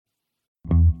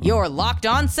Your Locked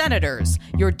On Senators,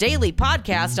 your daily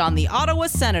podcast on the Ottawa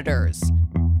Senators.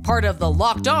 Part of the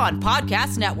Locked On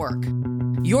Podcast Network.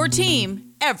 Your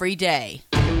team every day.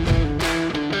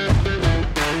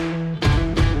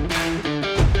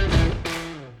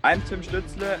 I'm Tim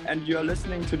Stützle, and you're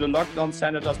listening to the Locked On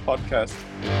Senators podcast.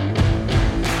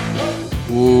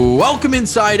 Welcome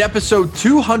inside episode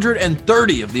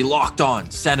 230 of the Locked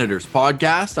On Senators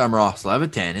podcast. I'm Ross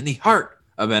Levitan in the heart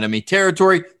of enemy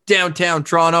territory, downtown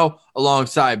Toronto,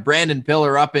 alongside Brandon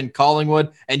Pillar up in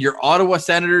Collingwood. And your Ottawa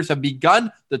Senators have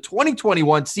begun the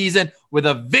 2021 season with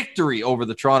a victory over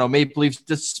the Toronto Maple Leafs,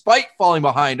 despite falling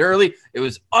behind early. It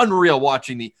was unreal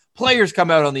watching the players come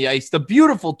out on the ice, the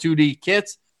beautiful 2D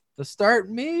kits. The start,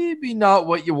 maybe not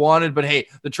what you wanted, but hey,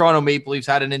 the Toronto Maple Leafs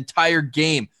had an entire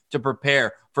game to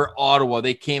prepare for Ottawa.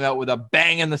 They came out with a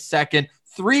bang in the second,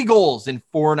 3 goals in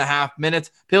 4.5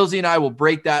 minutes. Pilsy and I will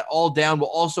break that all down. We'll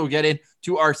also get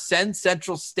into our Send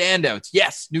Central standouts.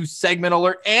 Yes, new segment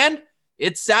alert, and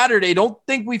it's Saturday. Don't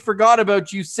think we forgot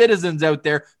about you citizens out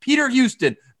there. Peter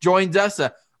Houston joins us.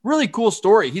 A really cool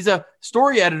story. He's a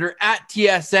story editor at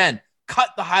TSN. Cut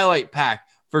the highlight pack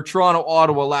for Toronto,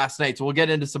 Ottawa last night. So we'll get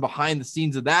into some behind the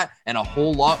scenes of that and a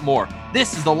whole lot more.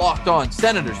 This is the Locked On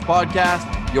Senators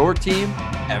podcast, your team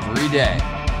every day.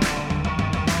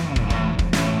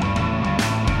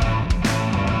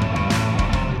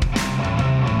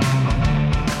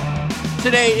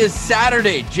 Today is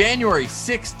Saturday, January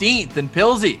 16th, and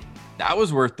Pilsy, that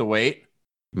was worth the wait.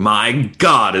 My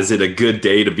God, is it a good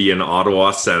day to be an Ottawa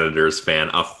Senators fan.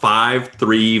 A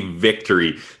 5-3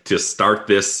 victory to start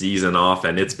this season off,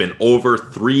 and it's been over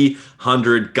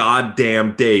 300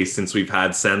 goddamn days since we've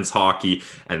had Sens hockey,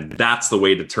 and that's the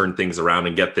way to turn things around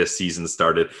and get this season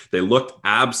started. They looked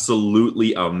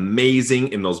absolutely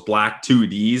amazing in those black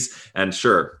 2Ds, and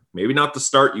sure, maybe not the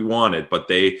start you wanted, but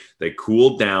they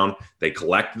cooled down, they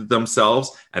collected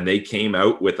themselves, and they came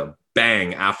out with a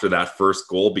bang after that first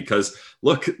goal. Because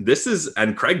look,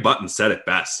 and Craig Button said it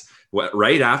best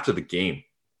right after the game.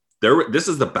 This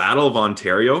is the Battle of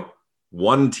Ontario,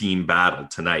 one team battle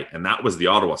tonight, and that was the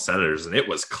Ottawa Senators, and it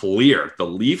was clear the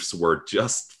Leafs were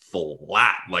just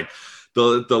flat. Like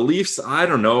the Leafs, I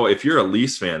don't know, if you're a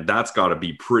Leafs fan, that's got to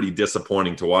be pretty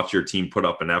disappointing to watch your team put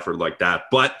up an effort like that.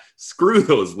 But screw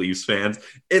those Leafs fans.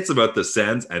 It's about the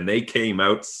Sens, and they came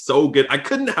out so good. I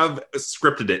couldn't have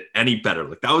scripted it any better.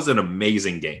 Like, that was an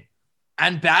amazing game.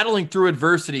 And battling through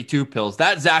adversity too, Pills.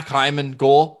 That Zach Hyman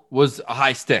goal was a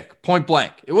high stick, point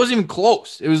blank. It wasn't even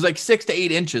close. It was like 6 to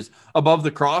 8 inches above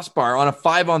the crossbar on a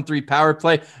 5-on-3 power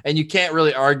play, and you can't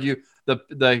really argue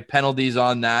the penalties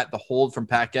on that, the hold from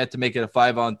Paquette to make it a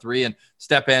 5-on-3 and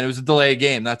Stepan. It was a delay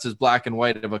game. That's as black and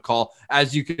white of a call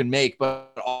as you can make.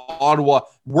 But Ottawa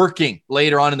working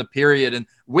later on in the period, and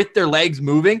with their legs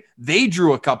moving, they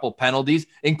drew a couple penalties,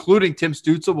 including Tim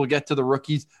Stützle. We'll get to the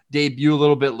rookie's debut a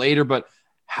little bit later, but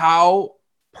how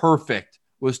perfect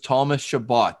was Thomas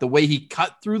Chabot, the way he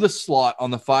cut through the slot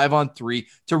on the 5-on-3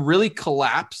 to really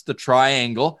collapse the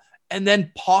triangle and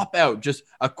then pop out, just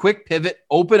a quick pivot,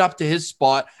 open up to his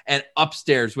spot and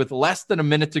upstairs with less than a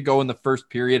minute to go in the first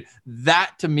period.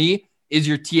 That, to me, is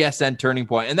your TSN turning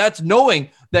point. And that's knowing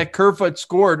that Kerfoot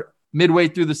scored midway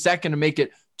through the second to make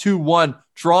it 2-1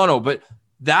 Toronto. But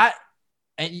that,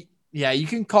 and yeah, you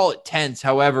can call it tense.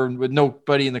 However, with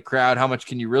nobody in the crowd, how much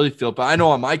can you really feel? But I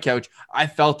know on my couch, I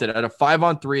felt it. At a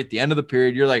 5-on-3 at the end of the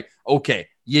period, you're like, okay,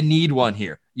 you need one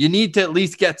here. You need to at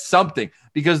least get something,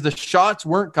 because the shots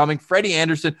weren't coming. Freddie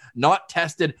Anderson not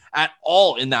tested at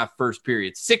all in that first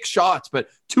period. 6 shots, but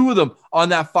 2 of them on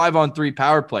that 5-on-3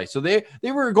 power play. So they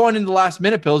were going into the last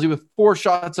minute, Pilsy, with 4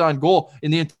 shots on goal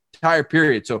in the entire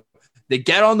period. So they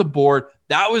get on the board.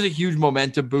 That was a huge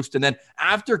momentum boost. And then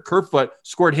after Kerfoot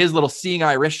scored his little seeing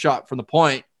eye wrist shot from the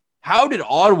point, how did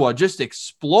Ottawa just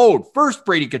explode? First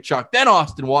Brady Tkachuk, then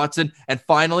Austin Watson, and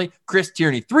finally Chris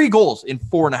Tierney. 3 goals in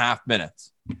 4.5 minutes.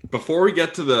 Before we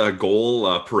get to the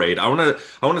goal parade, I want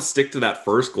to stick to that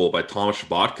first goal by Thomas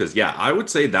Chabot, because I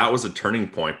would say that was a turning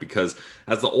point, because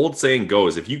as the old saying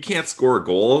goes, if you can't score a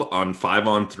goal on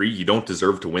 5-on-3, you don't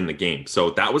deserve to win the game. So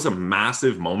that was a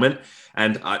massive moment,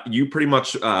 and you pretty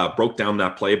much broke down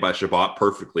that play by Chabot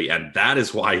perfectly, and that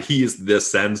is why he is the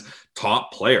Sens'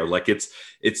 top player. Like, it's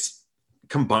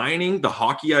combining the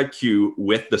hockey IQ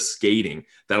with the skating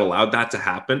that allowed that to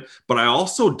happen. But I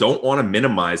also don't want to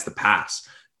minimize the pass.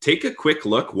 take a quick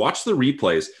look, watch the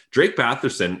replays. Drake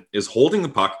Batherson is holding the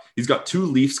puck. He's got two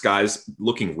Leafs guys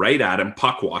looking right at him,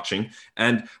 puck watching.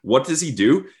 And what does he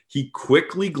do? He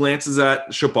quickly glances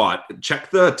at Chabot. Check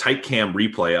the tight cam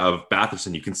replay of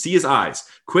Batherson. You can see his eyes.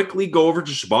 Quickly go over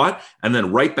to Chabot and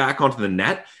then right back onto the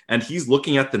net. And he's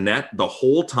looking at the net the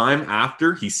whole time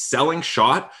after. He's selling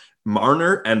shot.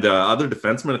 Marner and the other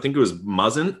defenseman, I think it was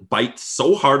Muzzin, bite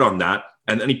so hard on that.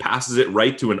 And then he passes it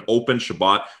right to an open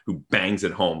Chabot who bangs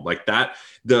it home like that.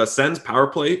 The Sens power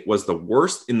play was the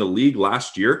worst in the league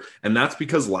last year. And that's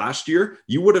because last year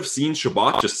you would have seen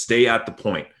Chabot just stay at the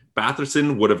point.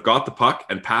 Batherson would have got the puck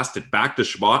and passed it back to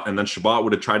Chabot, and then Chabot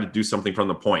would have tried to do something from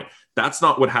the point. That's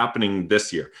not what's happening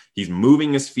this year. He's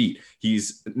moving his feet. He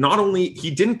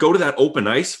didn't go to that open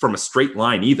ice from a straight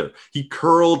line either. He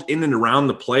curled in and around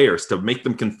the players to make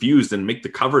them confused and make the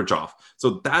coverage off.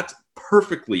 So that's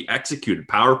perfectly executed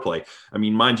power play. I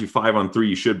mean, mind you, 5-on-3,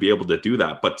 you should be able to do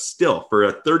that. But still, for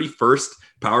a 31st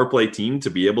power play team to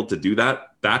be able to do that,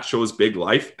 that shows big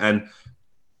life. And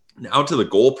now to the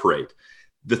goal parade.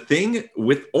 The thing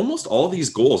with almost all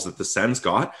these goals that the Sens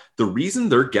got, the reason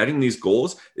they're getting these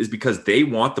goals is because they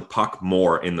want the puck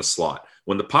more in the slot.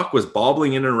 When the puck was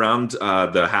bobbling in and around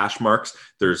the hash marks,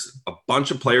 there's a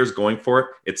bunch of players going for it.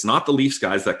 It's not the Leafs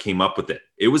guys that came up with it.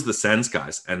 It was the Sens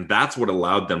guys, and that's what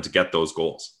allowed them to get those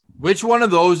goals. Which one of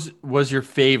those was your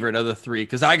favorite of the three?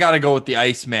 Because I got to go with the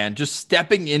Iceman. Just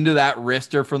stepping into that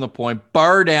wrister from the point,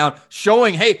 bar down,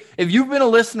 showing, hey, if you've been a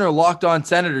listener of Locked On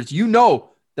Senators, you know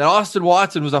that Austin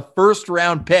Watson was a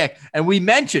first-round pick. And we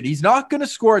mentioned he's not going to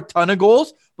score a ton of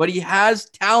goals, but he has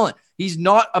talent. He's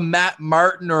not a Matt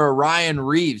Martin or a Ryan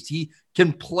Reeves. He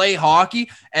can play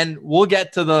hockey, and we'll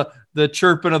get to the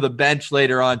chirping of the bench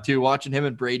later on, too. Watching him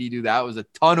and Brady do that was a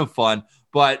ton of fun.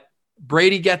 But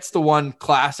Brady gets the one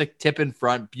classic tip in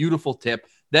front, beautiful tip.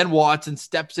 Then Watson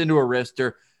steps into a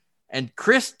wrister. And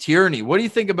Chris Tierney, what do you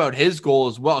think about his goal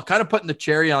as well? Kind of putting the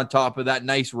cherry on top of that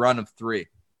nice run of three.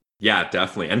 Yeah,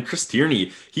 definitely. And Chris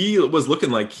Tierney, he was looking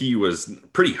like he was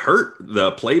pretty hurt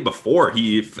the play before.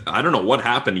 I don't know what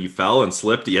happened. He fell and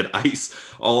slipped. He had ice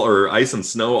and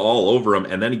snow all over him.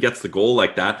 And then he gets the goal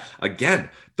like that. Again,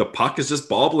 the puck is just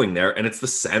bobbling there, and it's the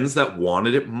Sens that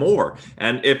wanted it more.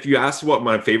 And if you ask what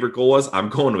my favorite goal was, I'm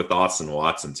going with Austin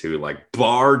Watson too. Like,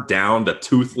 bar down, the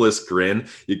toothless grin.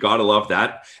 You got to love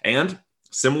that. And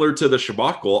similar to the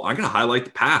Chabot goal, I'm going to highlight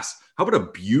the pass. How about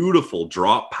a beautiful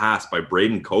drop pass by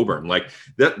Braden Coburn? Like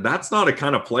that's not a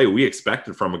kind of play we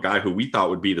expected from a guy who we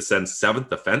thought would be the Sens' seventh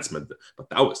defenseman, but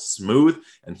that was smooth,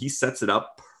 and he sets it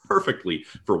up perfectly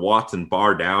for Watson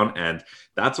bar down. And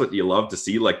that's what you love to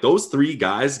see. Like those three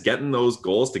guys getting those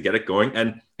goals to get it going.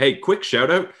 And hey, quick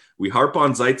shout out. We harp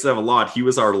on Zaitsev a lot. He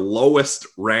was our lowest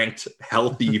ranked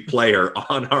healthy player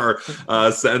on our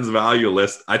Sens value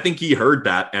list. I think he heard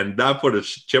that, and that put a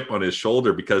chip on his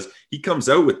shoulder because he comes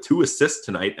out with 2 assists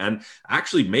tonight and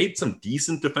actually made some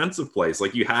decent defensive plays.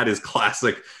 Like you had his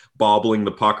classic bobbling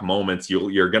the puck moments.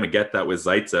 You're going to get that with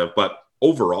Zaitsev, but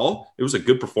overall, it was a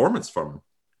good performance from him.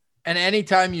 And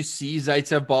anytime you see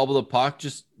Zaitsev bobble the puck,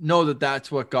 just know that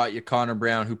that's what got you Connor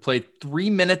Brown, who played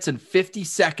 3 minutes and 50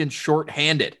 seconds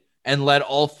shorthanded and led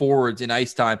all forwards in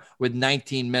ice time with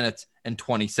 19 minutes and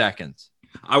 20 seconds.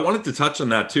 I wanted to touch on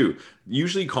that too.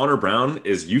 Usually Connor Brown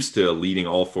is used to leading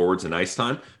all forwards in ice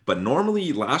time, but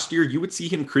normally last year you would see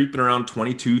him creeping around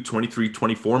 22, 23,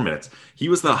 24 minutes. He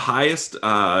was the highest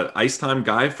ice time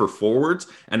guy for forwards,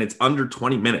 and it's under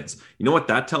 20 minutes. You know what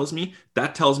that tells me?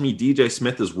 That tells me DJ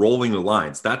Smith is rolling the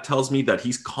lines. That tells me that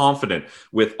he's confident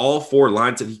with all 4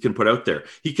 lines that he can put out there.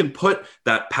 He can put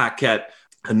that Paquette,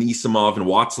 Anisimov, and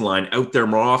Watson line out there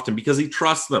more often because he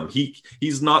trusts them.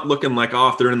 He's not looking like,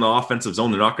 if they're in the offensive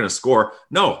zone, they're not going to score.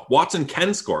 No, Watson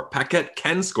can score. Paquette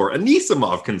can score.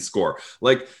 Anisimov can score.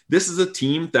 Like, this is a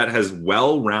team that has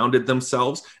well-rounded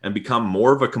themselves and become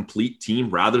more of a complete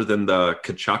team rather than the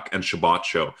Tkachuk and Chabot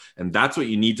show. And that's what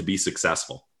you need to be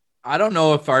successful. I don't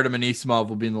know if Artem Anisimov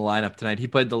will be in the lineup tonight. He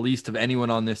played the least of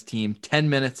anyone on this team, 10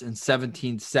 minutes and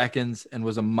 17 seconds, and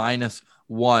was a -1.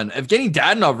 Evgeny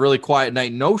Dadonov, really quiet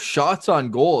night. No shots on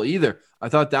goal either. I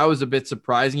thought that was a bit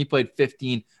surprising. He played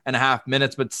 15 and a half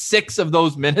minutes, but 6 of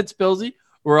those minutes, Pillsy,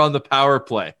 were on the power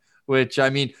play, which, I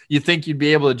mean, you think you'd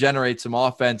be able to generate some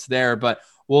offense there, but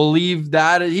we'll leave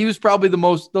that. He was probably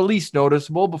the least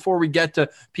noticeable before we get to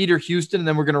Peter Houston, and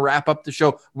then we're going to wrap up the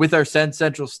show with our Sens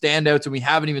Central standouts, and we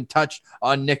haven't even touched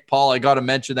on Nick Paul. I got to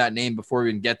mention that name before we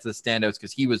even get to the standouts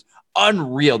because he was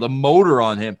unreal. The motor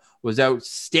on him was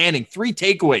outstanding. 3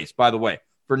 takeaways, by the way,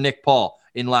 for Nick Paul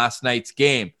in last night's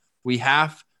game. We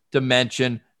have to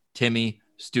mention Timmy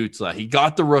Stützle. He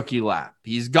got the rookie lap.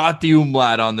 He's got the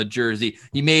umlaut on the jersey.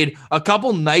 He made a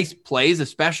couple nice plays,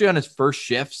 especially on his first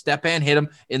shift. Stepan hit him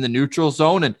in the neutral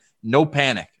zone, and no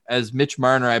panic as Mitch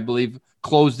Marner, I believe,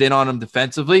 closed in on him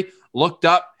defensively, looked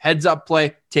up, heads up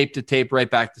play, tape to tape, right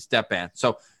back to Stepan.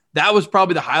 So that was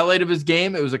probably the highlight of his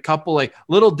game. It was a couple like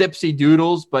little dipsy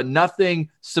doodles, but nothing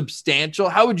substantial.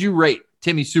 How would you rate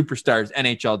Timmy Superstar's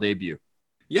NHL debut?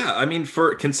 Yeah, I mean,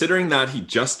 for considering that he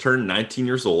just turned 19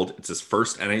 years old, it's his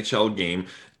first NHL game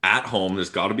at home. There's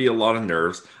got to be a lot of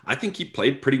nerves. I think he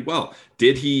played pretty well.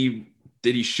 Did he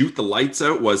shoot the lights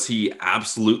out? Was he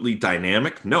absolutely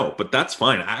dynamic? No, but that's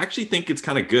fine. I actually think it's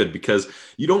kind of good because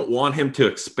you don't want him to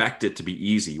expect it to be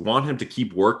easy. You want him to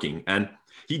keep working, and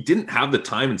he didn't have the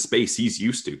time and space he's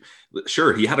used to.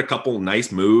 Sure, he had a couple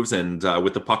nice moves, and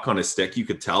with the puck on his stick, you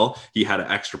could tell he had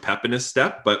an extra pep in his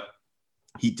step, but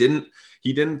he didn't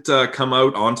come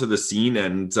out onto the scene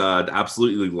and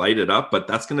absolutely light it up, but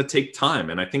that's going to take time.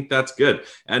 And I think that's good.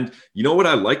 And you know what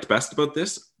I liked best about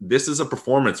this? This is a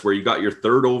performance where you got your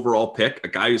third overall pick, a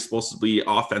guy who's supposed to be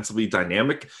offensively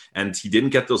dynamic, and he didn't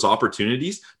get those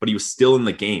opportunities, but he was still in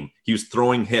the game. He was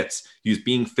throwing hits. He was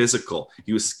being physical.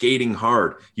 He was skating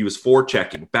hard. He was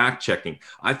forechecking, back checking.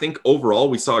 I think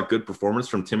overall we saw a good performance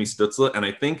from Timmy Stützle. And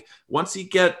I think once you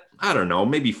get, I don't know,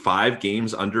 maybe 5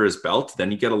 games under his belt,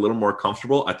 then you get a little more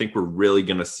comfortable. I think we're really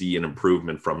going to see an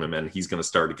improvement from him, and he's going to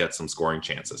start to get some scoring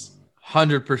chances.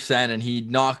 100%. And he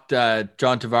knocked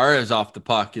John Tavares off the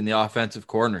puck in the offensive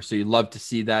corner. So you'd love to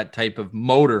see that type of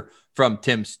motor from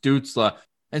Tim Stützle.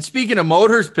 And speaking of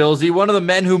motors, Pillsy, one of the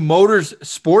men who motors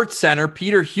Sports Center,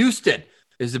 Peter Houston,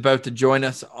 is about to join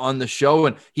us on the show.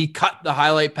 And he cut the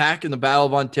highlight pack in the Battle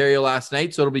of Ontario last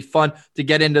night. So it'll be fun to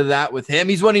get into that with him.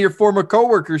 He's one of your former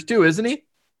coworkers too, isn't he?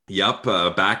 Yep,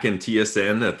 back in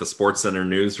TSN at the Sports Center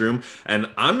newsroom. And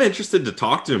I'm interested to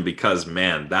talk to him because,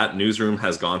 man, that newsroom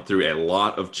has gone through a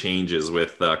lot of changes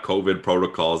with COVID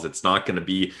protocols. It's not going to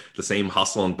be the same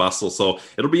hustle and bustle. So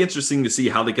it'll be interesting to see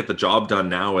how they get the job done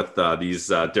now with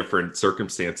these different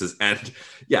circumstances. And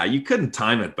yeah, you couldn't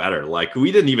time it better. Like,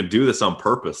 we didn't even do this on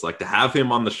purpose. Like, to have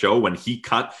him on the show when he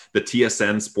cut the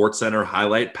TSN Sports Center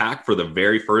highlight pack for the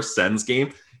very first Sens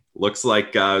game, looks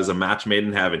like it was a match made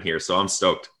in heaven here. So I'm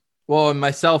stoked. Well, and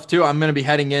myself too. I'm going to be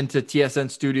heading into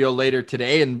TSN studio later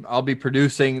today, and I'll be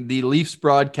producing the Leafs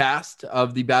broadcast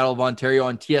of the Battle of Ontario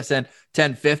on TSN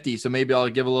 1050. So maybe I'll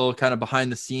give a little kind of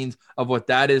behind the scenes of what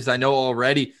that is. I know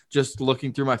already, just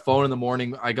looking through my phone in the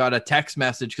morning, I got a text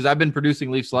message because I've been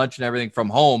producing Leafs lunch and everything from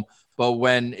home. But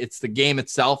when it's the game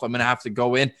itself, I'm going to have to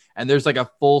go in, and there's like a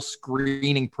full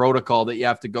screening protocol that you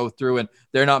have to go through, and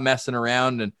they're not messing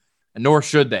around, and nor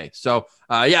should they. So,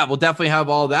 yeah, we'll definitely have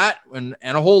all that and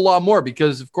a whole lot more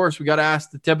because, of course, we got to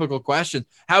ask the typical question.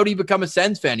 How did he become a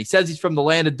Sens fan? He says he's from the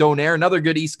land of Donair, another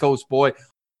good East Coast boy.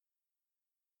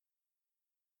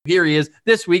 Here he is,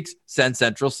 this week's Sens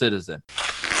Central Citizen.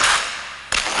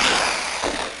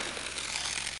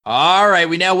 All right,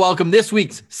 we now welcome this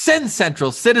week's Sens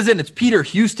Central Citizen. It's Peter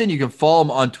Houston. You can follow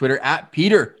him on Twitter at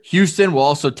Peter Houston. We'll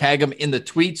also tag him in the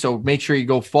tweet, so make sure you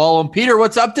go follow him. Peter,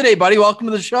 what's up today, buddy? Welcome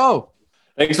to the show.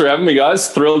 Thanks for having me,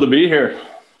 guys. Thrilled to be here.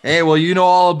 Hey, well, you know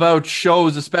all about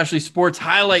shows, especially sports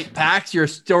highlight packs. You're a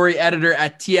story editor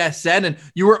at TSN, and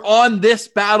you were on this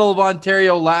Battle of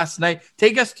Ontario last night.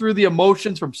 Take us through the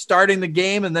emotions from starting the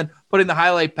game and then putting the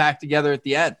highlight pack together at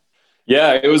the end.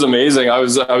 Yeah, it was amazing. I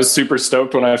was super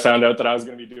stoked when I found out that I was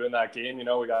going to be doing that game. You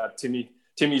know, we got Timmy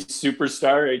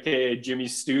Superstar, aka Jimmy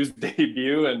Stu's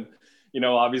debut, and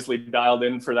obviously dialed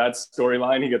in for that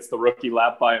storyline. He gets the rookie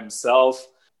lap by himself,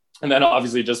 and then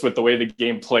obviously just with the way the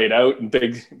game played out and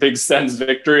big Sens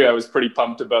victory, I was pretty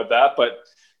pumped about that. But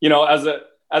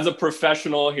as a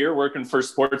professional here working for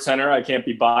Sports Center, I can't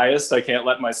be biased. I can't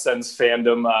let my Sens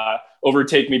fandom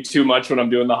overtake me too much when I'm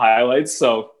doing the highlights.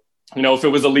 So, if it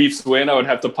was a Leafs win, I would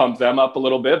have to pump them up a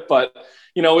little bit. But,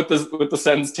 with the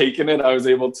Sens taking it, I was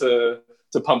able to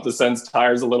pump the Sens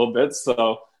tires a little bit.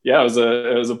 So, yeah, it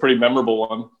was a pretty memorable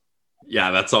one.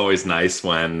 Yeah, that's always nice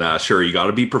when, sure, you got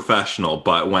to be professional,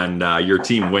 but when your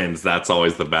team wins, that's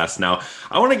always the best. Now,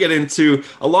 I want to get into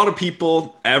a lot of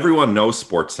people, everyone knows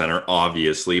Sports Center,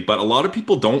 obviously, but a lot of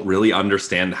people don't really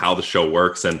understand how the show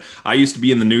works. And I used to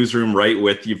be in the newsroom right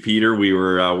with you, Peter. We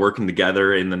were working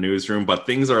together in the newsroom, but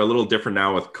things are a little different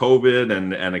now with COVID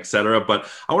and et cetera. But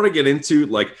I want to get into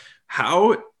like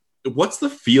how what's the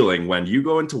feeling when you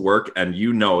go into work and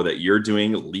you know that you're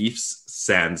doing Leafs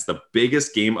Sens, the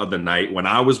biggest game of the night? When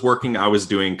I was working, I was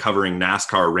covering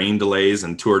NASCAR rain delays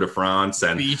and Tour de France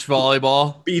and beach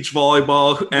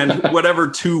volleyball, and whatever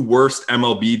two worst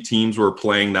MLB teams were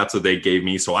playing, that's what they gave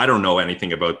me. So I don't know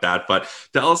anything about that, but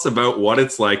tell us about what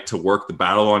it's like to work the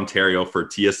Battle of Ontario for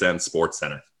TSN Sports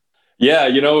Center. Yeah,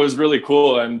 it was really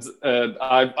cool. And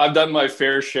I've done my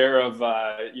fair share of,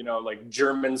 like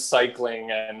German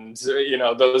cycling and,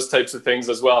 those types of things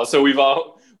as well. So we've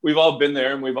all been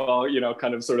there, and we've all,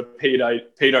 kind of sort of paid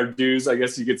our dues, I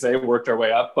guess you could say, worked our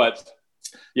way up. But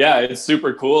yeah, it's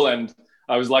super cool. And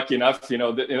I was lucky enough,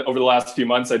 over the last few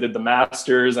months, I did the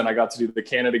Masters and I got to do the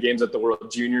Canada Games at the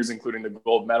World Juniors, including the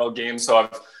gold medal games. So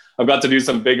I've got to do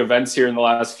some big events here in the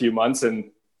last few months, and,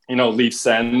 Leaf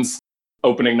Sens.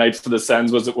 Opening night for the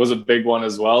Sens was a big one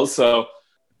as well. So,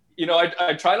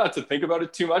 I try not to think about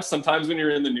it too much. Sometimes when you're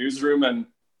in the newsroom and,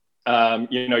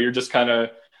 you're just kind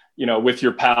of, with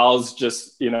your pals,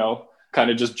 just, kind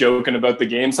of just joking about the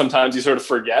game. Sometimes you sort of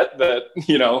forget that,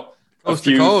 a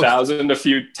few thousand, a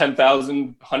few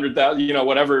 10,000, 100,000,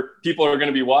 whatever people are going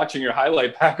to be watching your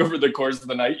highlight pack over the course of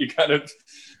the night. You kind of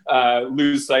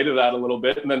lose sight of that a little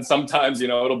bit. And then sometimes,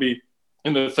 it'll be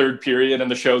in the third period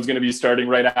and the show's going to be starting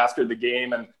right after the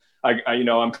game. And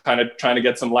I'm kind of trying to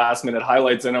get some last minute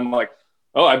highlights, and I'm like,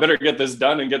 oh, I better get this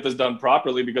done and get this done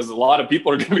properly, because a lot of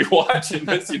people are going to be watching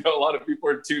this. A lot of people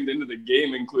are tuned into the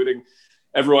game, including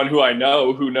everyone who I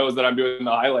know, who knows that I'm doing the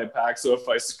highlight pack. So if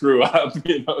I screw up,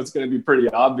 it's going to be pretty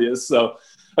obvious. So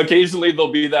occasionally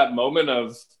there'll be that moment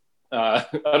of,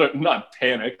 not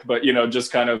panic, but,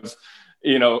 just kind of,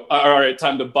 all right,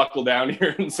 time to buckle down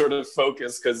here and sort of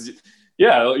focus, because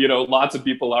yeah, lots of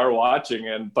people are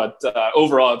watching, but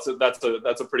overall, that's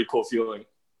a pretty cool feeling.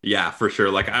 Yeah, for sure.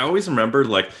 Like, I always remember,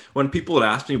 like, when people would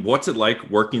ask me, what's it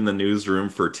like working the newsroom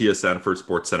for TSN for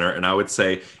Sports Center? And I would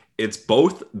say it's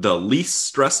both the least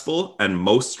stressful and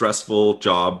most stressful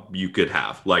job you could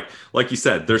have. Like you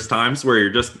said, there's times where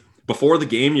you're just, before the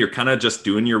game, you're kind of just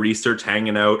doing your research,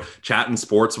 hanging out, chatting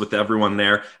sports with everyone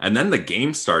there. And then the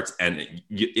game starts and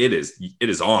it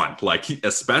is on. Like,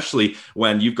 especially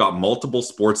when you've got multiple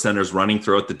sports centers running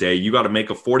throughout the day, you got to make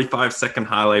a 45-second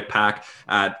highlight pack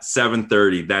at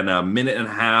 7:30, then a minute and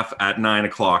a half at 9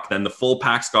 o'clock. Then the full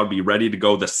pack's got to be ready to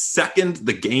go. The second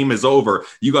the game is over,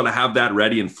 you got to have that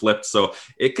ready and flipped. So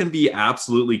it can be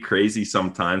absolutely crazy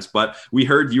sometimes. But we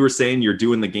heard you were saying you're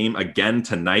doing the game again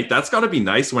tonight. That's got to be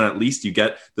nice when at least you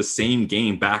get the same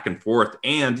game back and forth,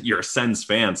 and you're a Sens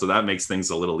fan, so that makes things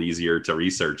a little easier to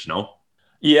research, no?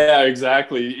 Yeah,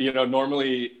 exactly.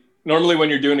 Normally when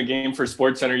you're doing a game for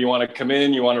SportsCenter, you want to come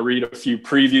in, you want to read a few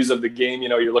previews of the game,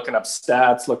 you're looking up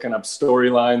stats, looking up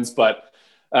storylines, but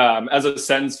as a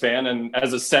Sens fan and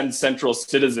as a Sens Central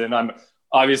citizen, I'm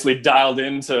obviously dialed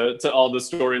into all the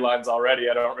storylines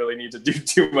already. I don't really need to do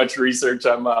too much research.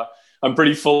 I'm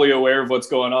pretty fully aware of what's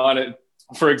going on.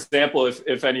 For example,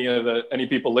 if any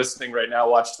people listening right now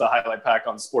watched the highlight pack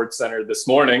on SportsCenter this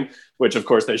morning, which of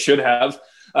course they should have,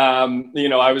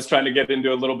 I was trying to get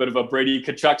into a little bit of a Brady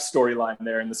Tkachuk storyline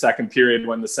there in the second period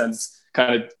when the Sens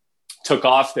kind of took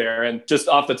off there. And just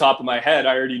off the top of my head,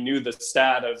 I already knew the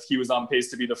stat of he was on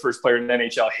pace to be the first player in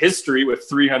NHL history with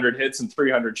 300 hits and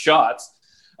 300 shots.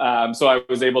 So I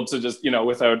was able to just,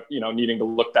 without, needing to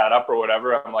look that up or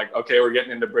whatever, I'm like, okay, we're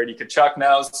getting into Brady Tkachuk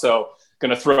now. So going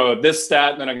to throw this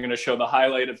stat, and then I'm going to show the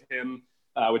highlight of him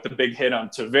with the big hit on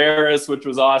Tavares, which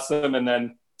was awesome. And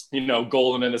then,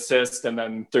 goal and an assist. And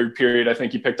then third period, I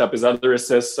think he picked up his other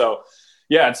assist. So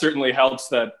yeah, it certainly helps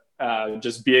that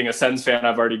just being a Sens fan,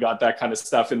 I've already got that kind of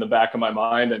stuff in the back of my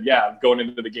mind. And yeah, going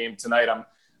into the game tonight,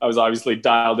 I was obviously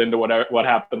dialed into what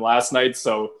happened last night.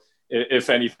 So if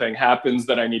anything happens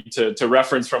that I need to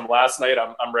reference from last night,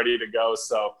 I'm ready to go.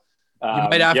 So you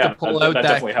might have to pull out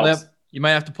that clip. Helps. You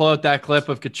might have to pull out that clip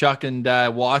of Tkachuk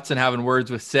and Watson having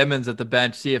words with Simmons at the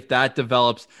bench, see if that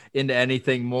develops into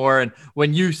anything more. And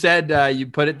when you said you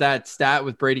put it that stat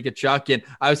with Brady Tkachuk in,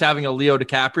 I was having a Leo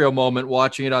DiCaprio moment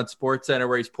watching it on SportsCenter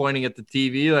where he's pointing at the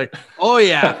TV like, oh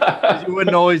yeah, you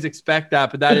wouldn't always expect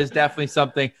that, but that is definitely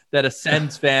something that a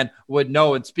Sens fan would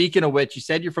know. And speaking of which, you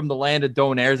said you're from the land of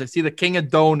Donairs. I see the King of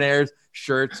Donairs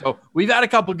shirt. So we've had a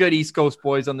couple good East Coast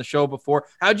boys on the show before.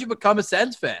 How'd you become a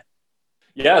Sens fan?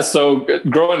 Yeah, so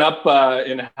growing up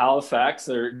in Halifax,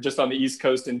 or just on the East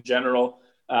Coast in general,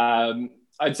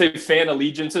 I'd say fan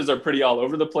allegiances are pretty all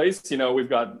over the place. We've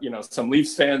got, some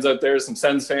Leafs fans out there, some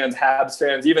Sens fans, Habs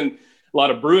fans, even a lot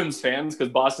of Bruins fans,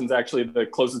 because Boston's actually the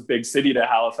closest big city to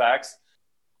Halifax.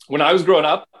 When I was growing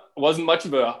up, I wasn't much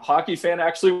of a hockey fan,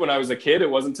 actually. When I was a kid, it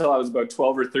wasn't until I was about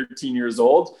 12 or 13 years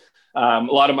old. A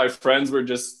lot of my friends were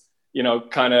just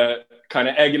kind of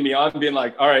egging me on, being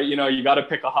like, all right, you got to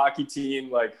pick a hockey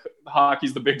team. Like,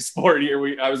 hockey's the big sport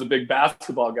here. I was a big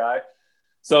basketball guy.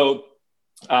 So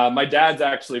my dad's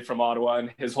actually from Ottawa,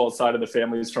 and his whole side of the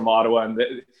family is from Ottawa.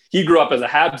 And he grew up as a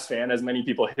Habs fan, as many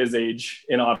people his age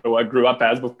in Ottawa grew up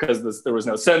as, because there was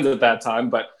no Sens at that time.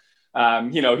 But,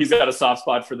 he's got a soft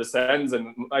spot for the Sens,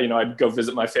 and, I'd go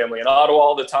visit my family in Ottawa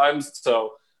all the time.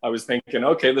 So I was thinking,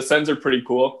 okay, the Sens are pretty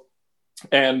cool.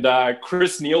 And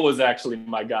Chris Neil was actually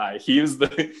my guy. He's the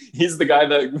guy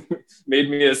that made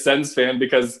me a Sens fan,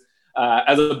 because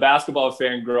as a basketball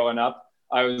fan growing up,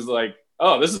 I was like,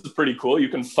 oh, this is pretty cool. You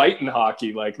can fight in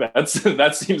hockey. Like,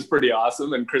 that seems pretty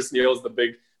awesome. And Chris Neil is the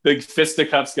big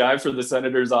fisticuffs guy for the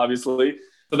Senators, obviously.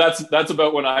 So that's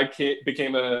about when I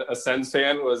became a Sens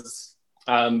fan, was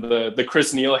the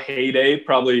Chris Neil heyday,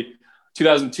 probably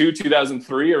 2002,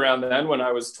 2003, around then, when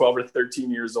I was 12 or 13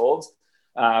 years old.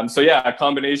 So yeah, a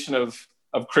combination of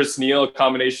Chris Neil, a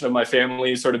combination of my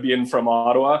family sort of being from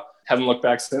Ottawa. Haven't looked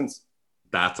back since.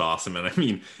 That's awesome. And I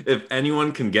mean, if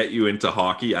anyone can get you into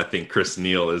hockey, I think Chris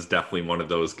Neil is definitely one of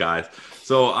those guys.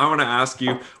 So I want to ask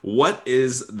you, what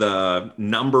is the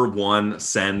number one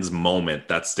Sens moment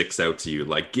that sticks out to you,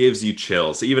 like gives you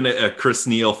chills, even a Chris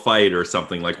Neil fight or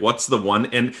something? Like, what's the one?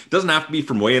 And it doesn't have to be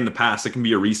from way in the past. It can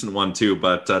be a recent one too,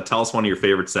 but tell us one of your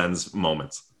favorite Sens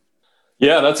moments.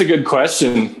 Yeah, that's a good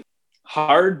question.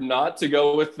 Hard not to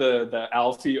go with the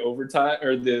Alfie overtime,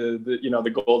 or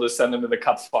the goal to send them to the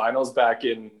Cup Finals back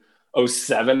in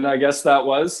 2007, I guess that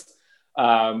was.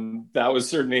 That was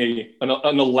certainly an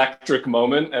electric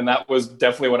moment, and that was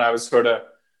definitely when I was sort of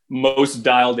most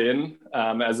dialed in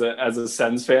as a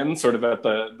Sens fan, sort of at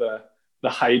the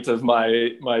height of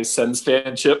my Sens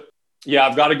fanship. Yeah,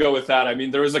 I've got to go with that. I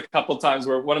mean, there was a couple times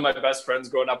where one of my best friends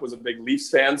growing up was a big Leafs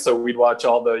fan, so we'd watch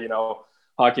all the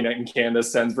Hockey Night in Canada,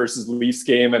 Sens versus Leafs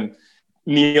game, and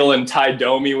Neil and Ty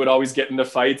Domi would always get into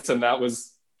fights, and that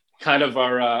was kind of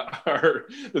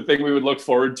the thing we would look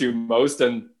forward to most.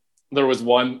 And there was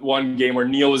one game where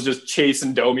Neil was just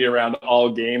chasing Domi around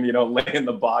all game, laying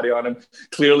the body on him,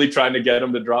 clearly trying to get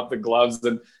him to drop the gloves,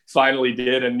 and finally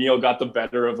did, and Neil got the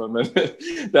better of him.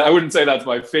 And I wouldn't say that's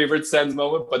my favorite Sens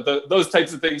moment, but those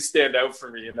types of things stand out for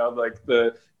me, like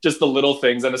just the little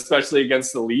things, and especially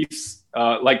against the Leafs,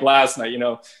 like last night,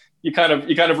 you kind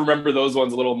of remember those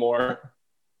ones a little more.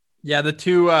 Yeah, the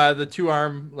two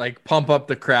arm like pump up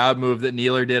the crowd move that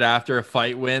Neeler did after a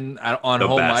fight win on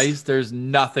home ice. There's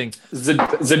nothing.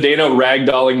 Zdeno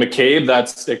ragdolling McCabe, that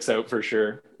sticks out for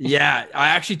sure. Yeah, I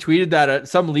actually tweeted that.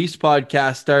 Some Leafs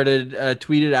podcast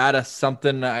tweeted at us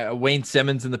something. Wayne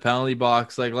Simmons in the penalty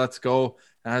box, like, let's go.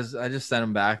 And I just sent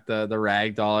him back the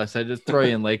ragdoll. I said, just throw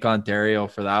you in Lake Ontario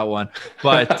for that one.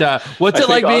 But what's it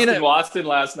like being Austin Watson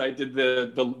last night did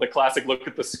the classic look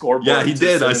at the scoreboard. Yeah, he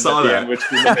did. I saw that, which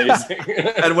was amazing.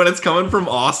 And when it's coming from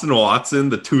Austin Watson,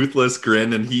 the toothless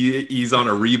grin, and he's on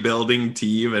a rebuilding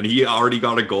team, and he already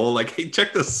got a goal. Like, hey,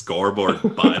 check the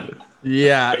scoreboard, bud.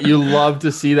 Yeah, you love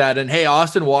to see that. And hey,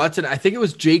 Austin Watson, I think it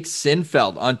was Jake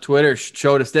Sinfeld on Twitter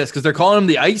showed us this, because they're calling him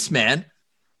the Iceman.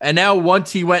 And now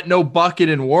once he went no bucket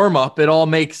in warm-up, it all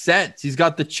makes sense. He's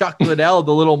got the Chuck Liddell,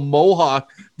 the little mohawk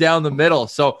down the middle.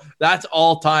 So that's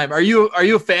all time. Are you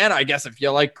a fan? I guess if you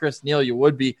like Chris Neil, you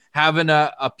would be, having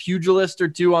a pugilist or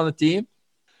two on the team?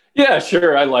 Yeah,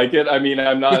 sure. I like it. I mean,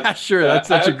 I'm not. Yeah, sure. That's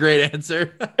such a great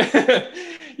answer.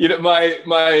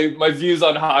 My views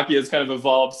on hockey has kind of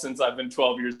evolved since I've been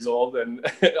 12 years old, and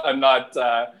I'm not,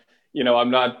 I'm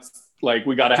not like,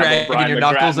 we got to have a Brian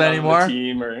McGrattan on the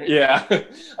team, or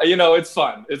it's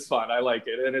fun. It's fun. I like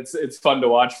it, and it's fun to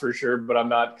watch for sure. But I'm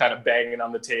not kind of banging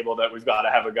on the table that we've got to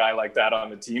have a guy like that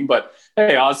on the team. But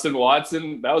hey, Austin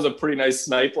Watson, that was a pretty nice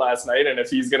snipe last night, and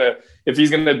if he's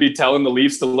gonna be telling the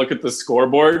Leafs to look at the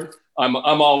scoreboard, I'm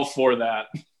all for that.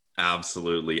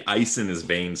 Absolutely. Ice in his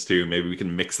veins too. Maybe we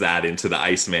can mix that into the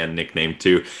Iceman nickname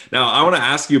too. Now, I want to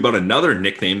ask you about another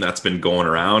nickname that's been going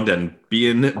around, and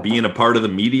being a part of the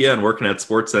media and working at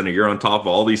SportsCenter, you're on top of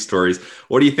all these stories.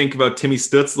 What do you think about Timmy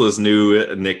Stützle's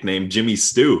new nickname, Jimmy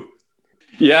Stu?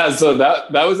 Yeah, so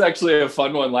that was actually a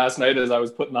fun one last night as I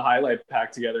was putting the highlight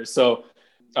pack together. So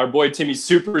our boy Timmy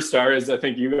Superstar, as I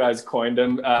think you guys coined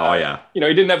him. He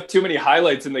didn't have too many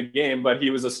highlights in the game, but he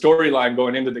was a storyline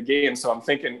going into the game. So I'm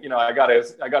thinking, I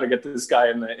gotta get this guy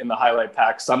in the highlight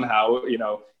pack somehow,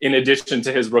 in addition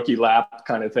to his rookie lap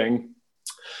kind of thing.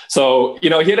 So, he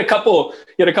had a couple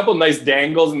nice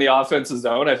dangles in the offensive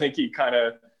zone. I think he kind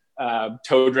of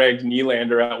toe dragged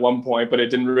Nylander at one point, but it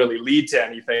didn't really lead to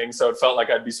anything. So it felt like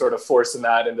I'd be sort of forcing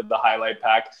that into the highlight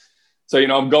pack. So,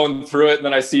 I'm going through it, and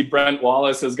then I see Brent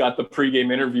Wallace has got the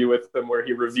pregame interview with him where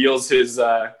he reveals his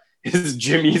his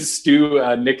Jimmy Stew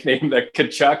nickname that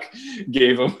Tkachuk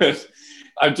gave him.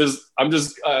 I'm just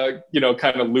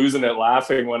kind of losing it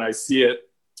laughing when I see it.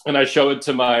 And I show it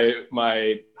to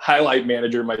my highlight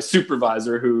manager, my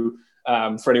supervisor, who,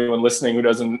 for anyone listening who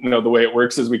doesn't know, the way it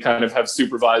works is we kind of have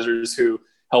supervisors who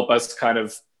help us kind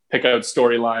of pick out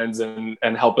storylines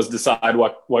and help us decide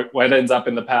what ends up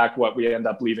in the pack, what we end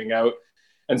up leaving out.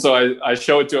 And so I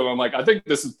show it to him. I'm like, I think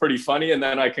this is pretty funny. And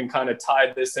then I can kind of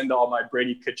tie this into all my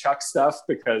Brady Tkachuk stuff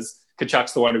because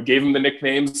Tkachuk's the one who gave him the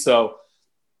nicknames. So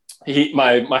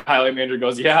my highlight manager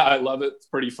goes, yeah, I love it. It's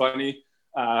pretty funny.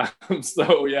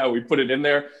 So yeah, we put it in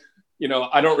there.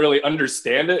 I don't really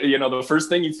understand it. The first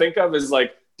thing you think of is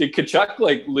like, did Tkachuk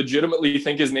like legitimately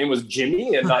think his name was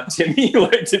Jimmy and not Timmy?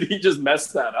 Like, did he just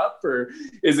mess that up, or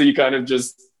is he kind of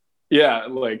just,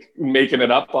 like making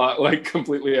it up like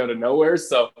completely out of nowhere?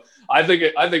 So I think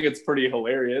it's pretty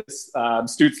hilarious.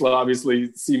 Stützle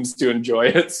obviously seems to enjoy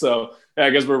it. So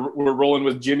I guess we're rolling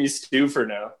with Jimmy Stew for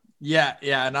now. Yeah,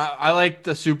 and I like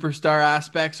the superstar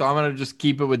aspect, so I'm gonna just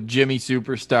keep it with Jimmy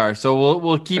Superstar. So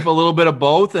we'll keep a little bit of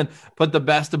both and put the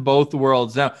best of both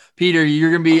worlds. Now, Peter,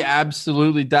 you're gonna be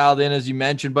absolutely dialed in as you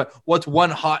mentioned, but what's one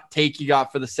hot take you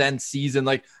got for the Sens season?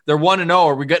 Like, they're 1-0.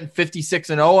 Are we getting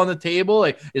 56-0 on the table?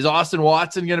 Like, is Austin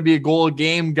Watson gonna be a goal a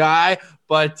game guy?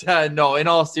 But no, in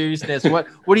all seriousness, what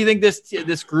do you think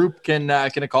this group can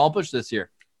accomplish this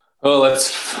year? Oh,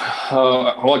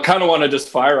 I kind of want to just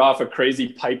fire off a crazy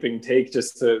piping take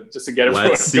just to get everyone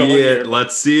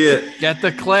Let's see it. Get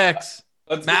the clicks.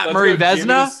 Matt Murray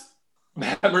Vezina?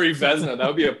 Matt Murray Vezina. That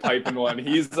would be a piping one.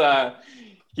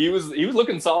 He was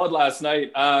looking solid last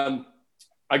night.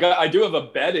 I do have a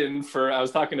bet in for, I was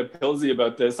talking to Pilsy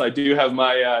about this. I do have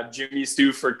my Jimmy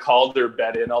Stew for Calder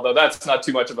bet in, although that's not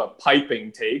too much of a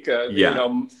piping take.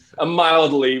 A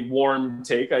mildly warm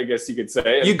take, I guess you could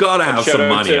say. You got to have some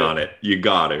money on it. You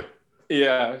got to.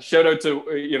 Yeah. Shout out to,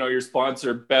 your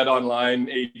sponsor, Bet Online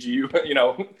AG.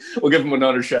 We'll give them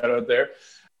another shout out there.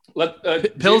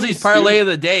 Pilsy's parlay of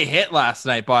the day hit last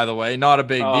night, by the way. Not a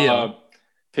big deal.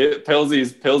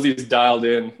 Pilsy's dialed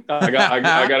in. I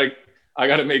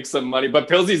got to make some money, but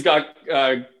Pilsy's got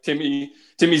Timmy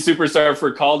Superstar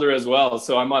for Calder as well.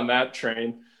 So I'm on that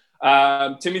train.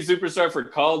 Timmy Superstar for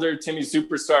Calder, Timmy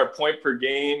Superstar point per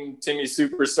game, Timmy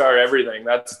Superstar everything.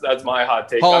 That's my hot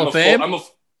take. Hall of Fame? I'm a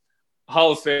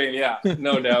Hall of Fame. Yeah,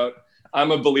 no doubt. I'm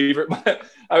a believer.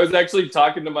 I was actually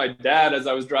talking to my dad as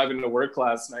I was driving to work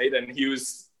last night, and he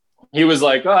was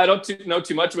like, "Oh, I don't know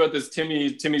too much about this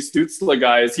Timmy Stützle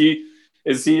guy. Is he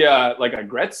like a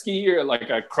Gretzky or like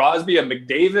a Crosby, a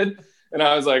McDavid?" And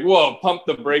I was like, whoa, pump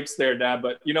the brakes there, Dad.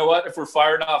 But you know what? If we're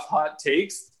firing off hot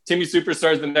takes, Timmy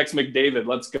Superstar is the next McDavid.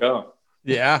 Let's go.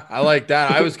 Yeah, I like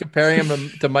that. I was comparing him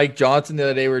to Mike Johnson the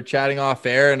other day. We were chatting off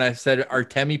air, and I said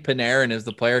Artemi Panarin is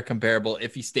the player comparable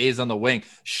if he stays on the wing.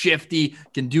 Shifty,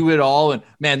 can do it all. And,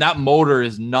 man, that motor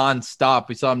is nonstop.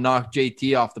 We saw him knock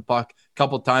JT off the puck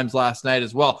couple times last night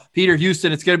as well. Peter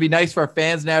Houston, it's going to be nice for our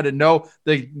fans now to know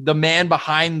the man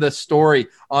behind the story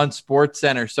on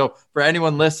SportsCenter. So for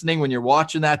anyone listening, when you're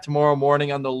watching that tomorrow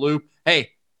morning on the Loop,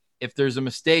 hey, if there's a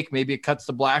mistake, maybe it cuts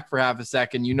to black for half a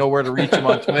second. You know where to reach him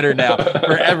on Twitter now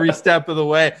for every step of the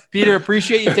way. Peter,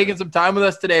 appreciate you taking some time with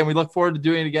us today, and we look forward to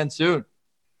doing it again soon.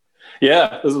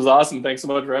 Yeah, this was awesome. Thanks so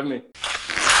much for having me.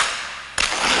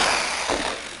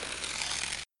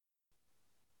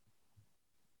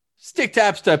 Stick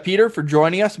taps to Peter for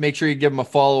joining us. Make sure you give him a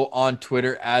follow on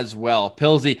Twitter as well.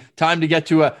 Pilsy, time to get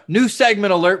to a new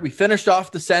segment alert. We finished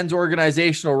off the Sens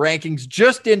organizational rankings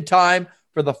just in time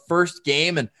for the first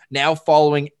game, and now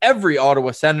following every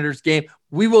Ottawa Senators game,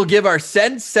 we will give our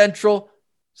Sens Central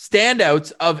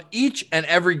standouts of each and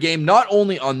every game, not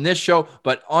only on this show,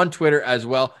 but on Twitter as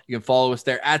well. You can follow us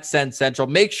there at Sens Central.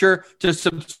 Make sure to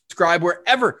subscribe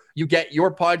wherever you get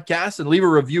your podcasts and leave a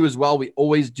review as well. We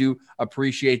always do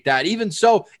appreciate that. Even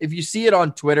so, if you see it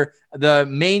on Twitter, the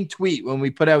main tweet when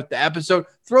we put out the episode,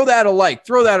 throw that a like,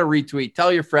 throw that a retweet,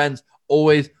 tell your friends.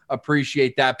 Always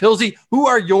appreciate that. Pilsy, who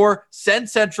are your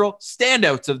Sens Central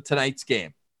standouts of tonight's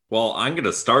game? Well, I'm going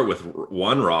to start with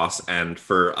one, Ross, and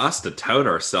for us to tout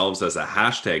ourselves as a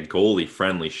hashtag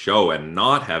goalie-friendly show and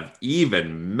not have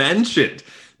even mentioned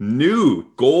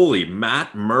new goalie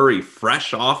Matt Murray,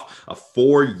 fresh off a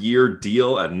 4-year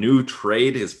deal, a new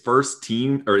trade, his first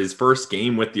game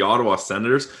with the Ottawa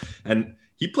Senators, and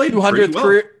he played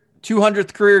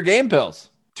 200th career game, Pills.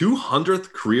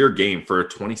 200th career game for a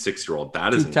 26-year-old.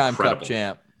 That is Two-time incredible. Cup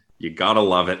champ. You got to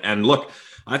love it. And look,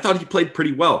 I thought he played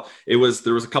pretty well. There was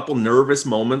a couple nervous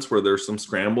moments where there's some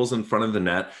scrambles in front of the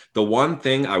net. The one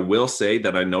thing I will say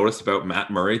that I noticed about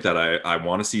Matt Murray that I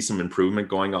want to see some improvement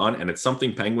going on, and it's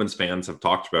something Penguins fans have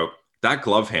talked about, that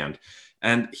glove hand.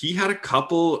 And he had a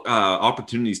couple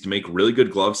opportunities to make really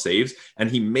good glove saves, and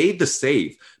he made the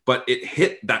save, but it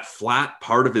hit that flat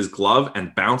part of his glove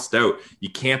and bounced out.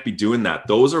 You can't be doing that.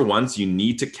 Those are ones you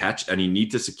need to catch and you need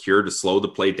to secure to slow the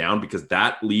play down, because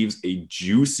that leaves a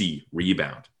juicy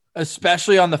rebound.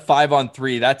 Especially on the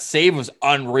 5-on-3, that save was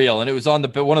unreal. And it was on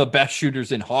one of the best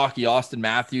shooters in hockey, Austin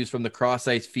Matthews, from the cross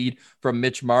ice feed from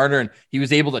Mitch Marner. And he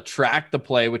was able to track the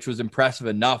play, which was impressive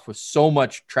enough with so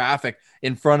much traffic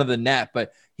in front of the net.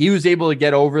 But he was able to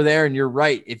get over there. And you're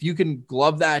right. If you can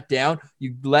glove that down,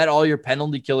 you let all your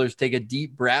penalty killers take a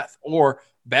deep breath, or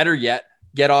better yet,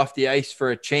 get off the ice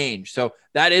for a change. So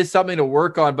that is something to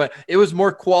work on. But it was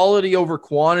more quality over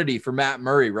quantity for Matt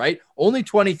Murray, right? Only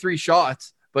 23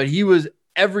 shots. But he was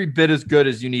every bit as good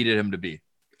as you needed him to be.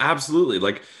 Absolutely.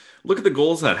 Like, look at the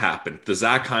goals that happened. The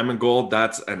Zach Hyman goal,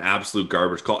 that's an absolute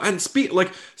garbage call. And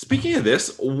speaking of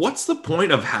this, what's the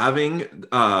point of having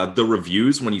the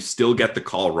reviews when you still get the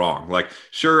call wrong? Like,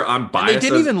 sure, I'm biased. And they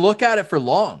didn't even look at it for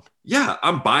long. Yeah,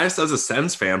 I'm biased as a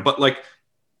Sens fan, but like,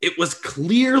 it was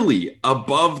clearly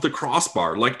above the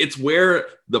crossbar. Like, it's where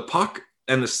the puck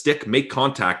and the stick make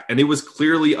contact, and it was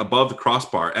clearly above the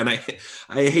crossbar. And I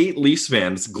hate Leafs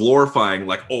fans glorifying,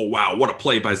 like, oh wow, what a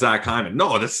play by Zach Hyman.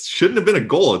 No, this shouldn't have been a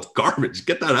goal. It's garbage.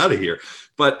 Get that out of here.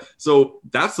 But so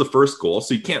that's the first goal.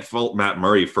 So you can't fault Matt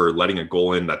Murray for letting a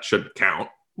goal in that shouldn't count.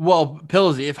 Well,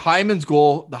 Pillsy, if Hyman's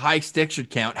goal, the high stick,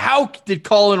 should count, how did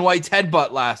Colin White's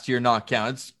headbutt last year not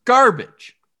count? It's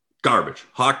garbage. Garbage.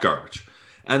 Hot garbage.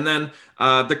 And then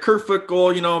the Kerfoot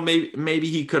goal, maybe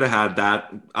he could have had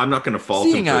that. I'm not going to fault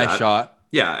him for that. Seeing eye shot.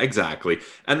 Yeah, exactly.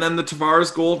 And then the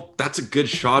Tavares goal, that's a good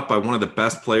shot by one of the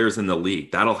best players in the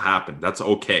league. That'll happen. That's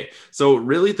okay. So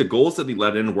really, the goals that he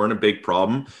let in weren't a big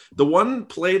problem. The one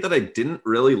play that I didn't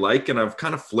really like, and I've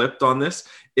kind of flipped on this,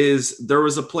 is there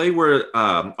was a play where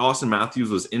Austin Matthews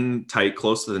was in tight,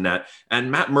 close to the net,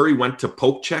 and Matt Murray went to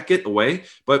poke check it away.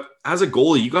 But as a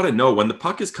goalie, you got to know when the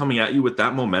puck is coming at you with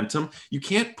that momentum, you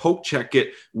can't poke check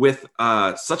it with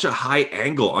such a high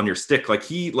angle on your stick. Like,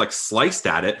 he sliced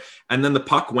at it, and then the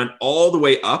puck went all the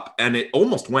way up, and it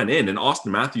almost went in. And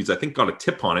Austin Matthews, I think, got a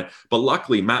tip on it. But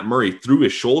luckily, Matt Murray threw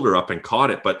his shoulder up and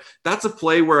caught it. But that's a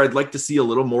play where I'd like to see a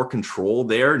little more control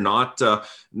there, not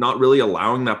really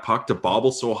allowing that puck to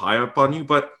bobble so high up on you.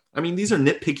 But I mean, these are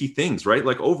nitpicky things, right?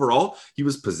 Like, overall, he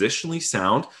was positionally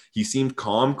sound. He seemed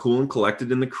calm, cool, and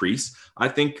collected in the crease. I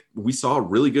think we saw a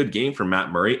really good game from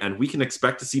Matt Murray, and we can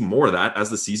expect to see more of that as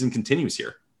the season continues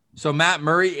here. So Matt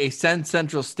Murray, a Sens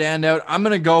Central standout. I'm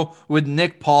going to go with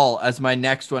Nick Paul as my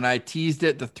next one. I teased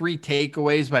it, the 3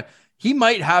 takeaways, but he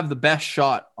might have the best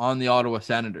shot on the Ottawa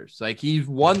Senators. Like, he's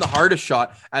won the hardest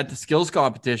shot at the skills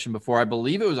competition before. I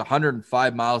believe it was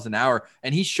 105 miles an hour.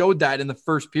 And he showed that in the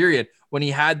first period when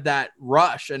he had that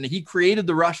rush, and he created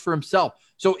the rush for himself.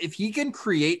 So if he can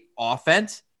create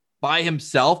offense by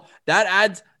himself, that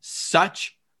adds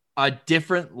such a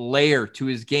different layer to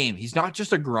his game. He's not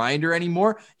just a grinder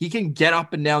anymore. He can get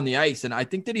up and down the ice. And I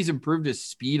think that he's improved his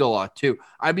speed a lot too.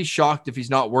 I'd be shocked if he's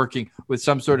not working with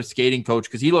some sort of skating coach,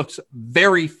 because he looks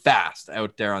very fast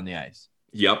out there on the ice.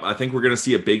 Yep. I think we're going to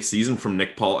see a big season from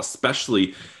Nick Paul,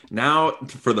 especially now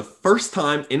for the first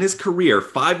time in his career,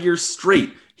 5 years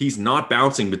straight. He's not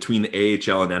bouncing between the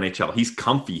AHL and NHL. He's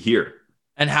comfy here.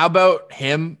 And how about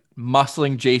him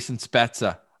muscling Jason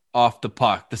Spezza off the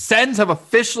puck? The Sens have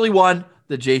officially won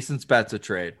the Jason Spezza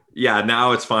trade. Yeah,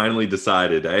 now it's finally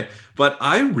decided, eh? But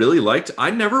I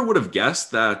never would have guessed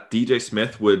that DJ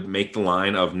Smith would make the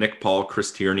line of Nick Paul,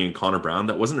 Chris Tierney, and Connor Brown.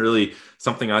 That wasn't really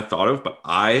something I thought of, but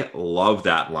I love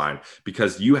that line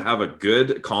because you have a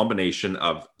good combination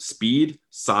of speed,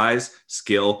 size,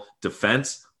 skill,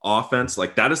 defense, offense.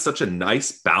 Like, that is such a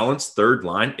nice balanced third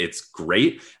line. It's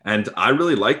great. And I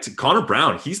really liked Connor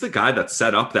Brown. He's the guy that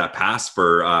set up that pass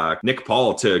for Nick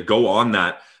Paul to go on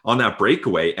that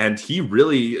breakaway. And he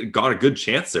really got a good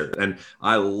chance there. And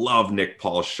I love Nick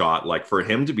Paul's shot. Like, for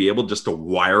him to be able just to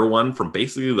wire one from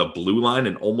basically the blue line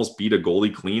and almost beat a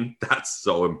goalie clean, that's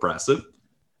so impressive.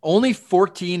 Only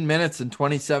 14 minutes and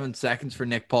 27 seconds for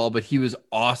Nick Paul, but he was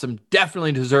awesome.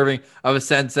 Definitely deserving of a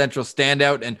Sens Central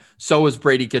standout, and so was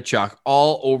Brady Tkachuk,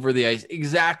 all over the ice.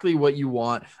 Exactly what you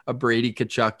want a Brady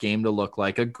Tkachuk game to look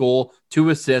like. A goal, 2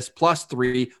 assists,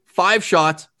 +3, 5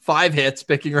 shots, 5 hits,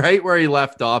 picking right where he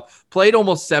left off. Played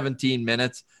almost 17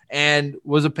 minutes and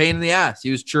was a pain in the ass. He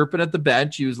was chirping at the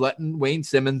bench. He was letting Wayne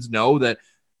Simmons know that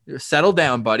Settle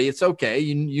down, buddy. It's okay.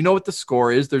 You know what the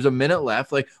score is. There's a minute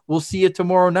left. Like, we'll see you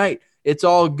tomorrow night. It's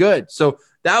all good. So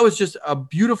that was just a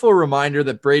beautiful reminder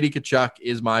that Brady Tkachuk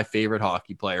is my favorite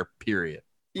hockey player, period.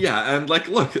 Yeah, and like,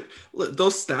 look,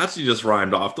 those stats you just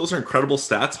rhymed off, those are incredible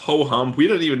stats. Ho-hum. We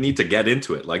don't even need to get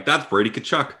into it. Like, that's Brady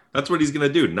Tkachuk. That's what he's going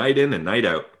to do night in and night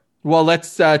out. Well,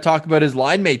 let's talk about his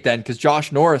line mate then, because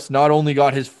Josh Norris not only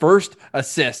got his first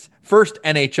assist, first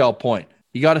NHL point,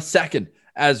 he got a second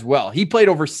as well. He played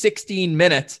over 16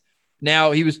 minutes.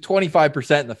 Now, he was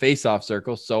 25% in the faceoff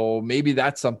circle, so maybe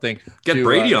that's something. Get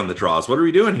Brady on the draws. What are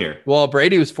we doing here? Well,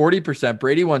 Brady was 40%.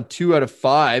 Brady won 2 out of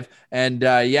 5. And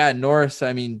Norris,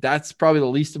 I mean, that's probably the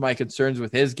least of my concerns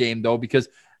with his game, though, because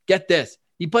get this,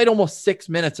 he played almost 6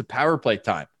 minutes of power play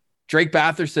time. Drake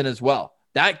Batherson as well.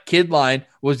 That kid line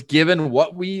was given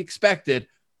what we expected,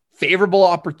 favorable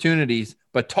opportunities,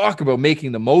 but talk about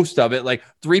making the most of it. Like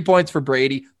 3 points for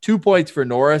Brady, 2 points for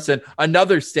Norris, and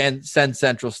another Send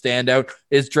Central standout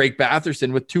is Drake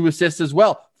Batherson with 2 assists as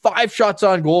well. 5 shots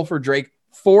on goal for Drake,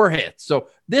 4 hits. So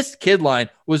this kid line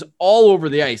was all over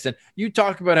the ice. And you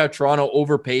talk about how Toronto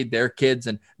overpaid their kids,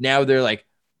 and now they're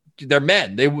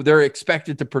men. They're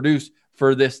expected to produce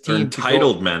for this team. They're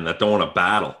entitled men that don't want to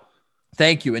battle.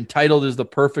 Thank you. Entitled is the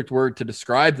perfect word to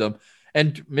describe them.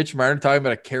 And Mitch Marner talking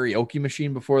about a karaoke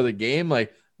machine before the game.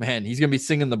 Like, man, he's going to be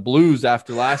singing the blues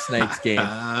after last night's game.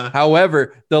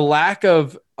 However, the lack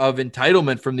of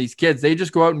entitlement from these kids, they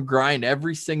just go out and grind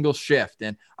every single shift.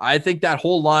 And I think that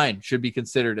whole line should be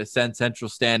considered a Send Central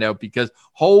standout, because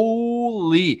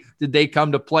holy did they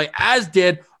come to play, as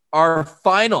did our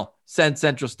final Send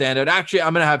Central standout. Actually,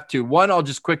 I'm going to have 2. One, I'll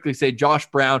just quickly say Josh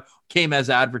Brown came as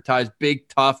advertised, big,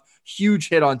 tough, huge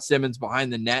hit on Simmons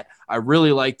behind the net. I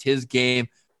really liked his game,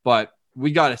 but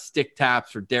we got a stick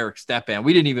taps for Derek Stepan.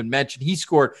 We didn't even mention he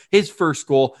scored his first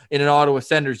goal in an Ottawa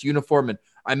Senators uniform. And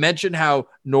I mentioned how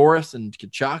Norris and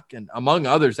Tkachuk, and among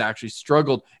others, actually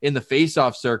struggled in the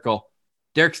faceoff circle.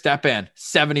 Derek Stepan,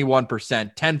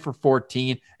 71%, 10 for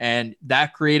 14, and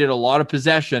that created a lot of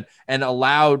possession and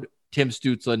allowed Tim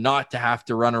Stützle not to have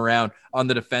to run around on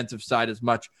the defensive side as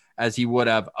much as he would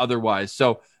have otherwise.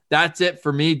 So that's it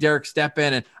for me, Derek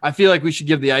Stepan. And I feel like we should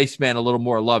give the Iceman a little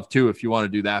more love too, if you want to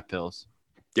do that, Pills.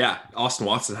 Yeah, Austin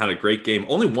Watson had a great game.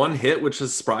 Only 1 hit, which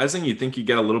is surprising. You'd think you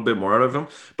get a little bit more out of him.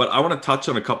 But I want to touch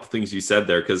on a couple things you said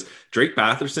there, because Drake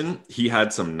Batherson, he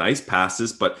had some nice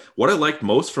passes. But what I liked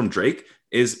most from Drake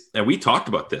is, and we talked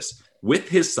about this, with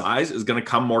his size is going to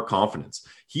come more confidence.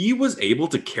 He was able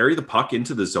to carry the puck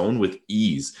into the zone with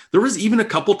ease. There was even a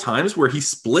couple times where he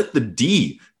split the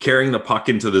D carrying the puck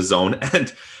into the zone.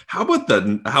 And how about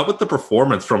the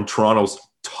performance from Toronto's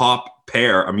top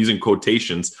pair? I'm using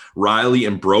quotations, Riley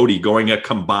and Brody, going a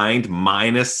combined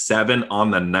 -7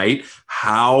 on the night.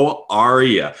 How are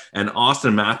you? And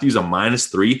Austin Matthews a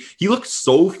 -3. He looked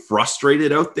so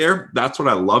frustrated out there. That's what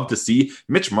I love to see.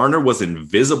 Mitch Marner was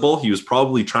invisible. He was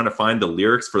probably trying to find the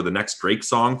lyrics for the next Drake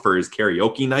song for his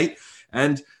karaoke night.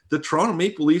 And the Toronto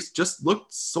Maple Leafs just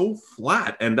looked so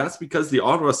flat. And that's because the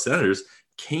Ottawa Senators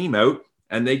came out,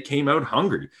 and they came out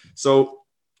hungry. So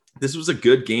this was a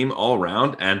good game all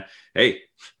around. And hey,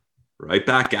 right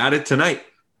back at it tonight.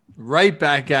 Right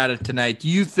back at it tonight. Do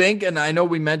you think, and I know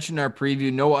we mentioned in our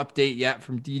preview, no update yet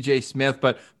from DJ Smith,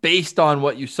 but based on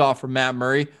what you saw from Matt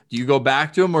Murray, do you go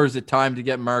back to him, or is it time to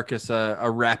get Marcus a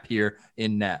rep here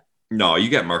in net? No, you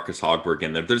get Marcus Hogberg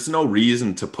in there. There's no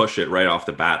reason to push it right off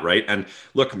the bat, right? And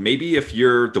look, maybe if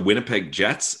you're the Winnipeg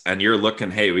Jets and you're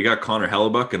looking, hey, we got Connor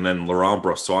Hellebuyck and then Laurent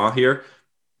Brossoit here,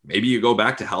 maybe you go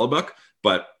back to Hellebuyck,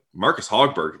 but Marcus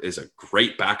Hogberg is a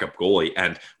great backup goalie.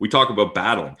 And we talk about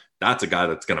battling. That's a guy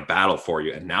that's going to battle for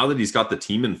you. And now that he's got the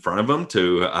team in front of him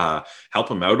to help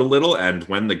him out a little, and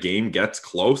when the game gets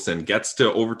close and gets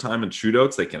to overtime and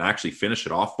shootouts, they can actually finish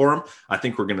it off for him. I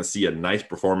think we're going to see a nice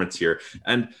performance here.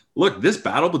 And look, this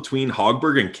battle between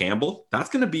Hogberg and Campbell, that's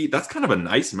kind of a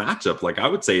nice matchup. Like, I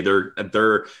would say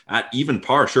they're at even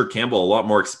par. Sure, Campbell a lot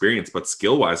more experience, but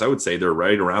skill-wise, I would say they're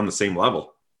right around the same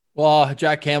level. Well,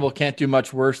 Jack Campbell can't do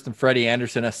much worse than Freddie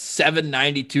Anderson, a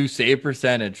 .792 save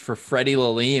percentage for Freddie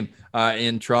Lalime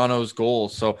in Toronto's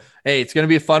goals. So, hey, it's going to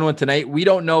be a fun one tonight. We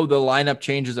don't know the lineup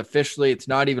changes officially. It's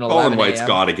not even 11 Colin White's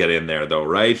got to get in there, though,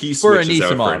 right? He switches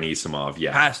out for Anisimov.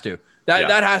 Yeah. Has to.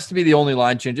 That has to be the only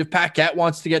line change. If Paquette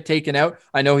wants to get taken out,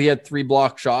 I know he had 3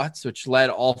 block shots, which led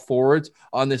all forwards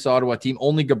on this Ottawa team.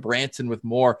 Only Gabranson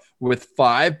with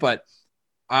 5, but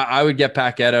I would get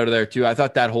Paquette out of there too. I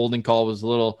thought that holding call was a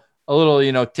little,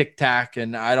 tic-tac,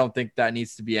 and I don't think that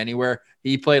needs to be anywhere.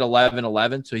 He played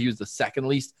 11-11, so he was the second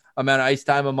least amount of ice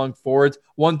time among forwards.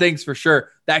 One thing's for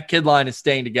sure, that kid line is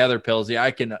staying together, Pillsy.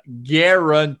 I can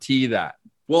guarantee that.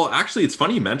 Well, actually, it's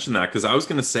funny you mentioned that because I was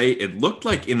going to say it looked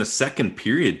like in the second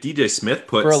period, DJ Smith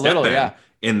put Stepan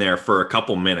in there for a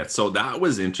couple minutes. So that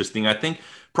was interesting. I think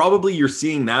probably you're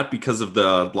seeing that because of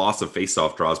the loss of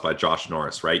faceoff draws by Josh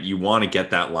Norris, right? You want to get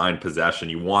that line possession.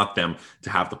 You want them to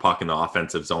have the puck in the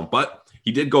offensive zone. But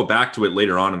he did go back to it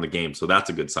later on in the game. So that's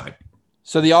a good sign.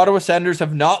 So the Ottawa Senators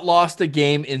have not lost a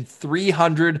game in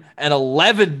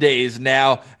 311 days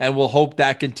now, and we'll hope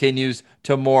that continues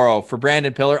tomorrow. For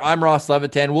Brandon Pillar, I'm Ross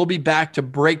Levitan. We'll be back to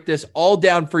break this all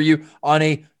down for you on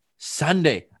a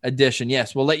Sunday edition.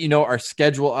 Yes, we'll let you know our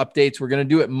schedule updates. We're going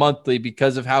to do it monthly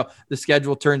because of how the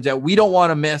schedule turns out. We don't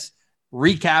want to miss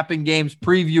recapping games,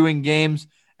 previewing games,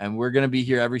 and we're going to be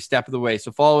here every step of the way.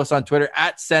 So follow us on Twitter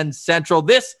at Sens Central.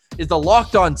 This is the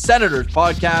Locked On Senators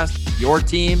podcast, your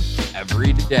team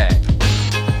every day.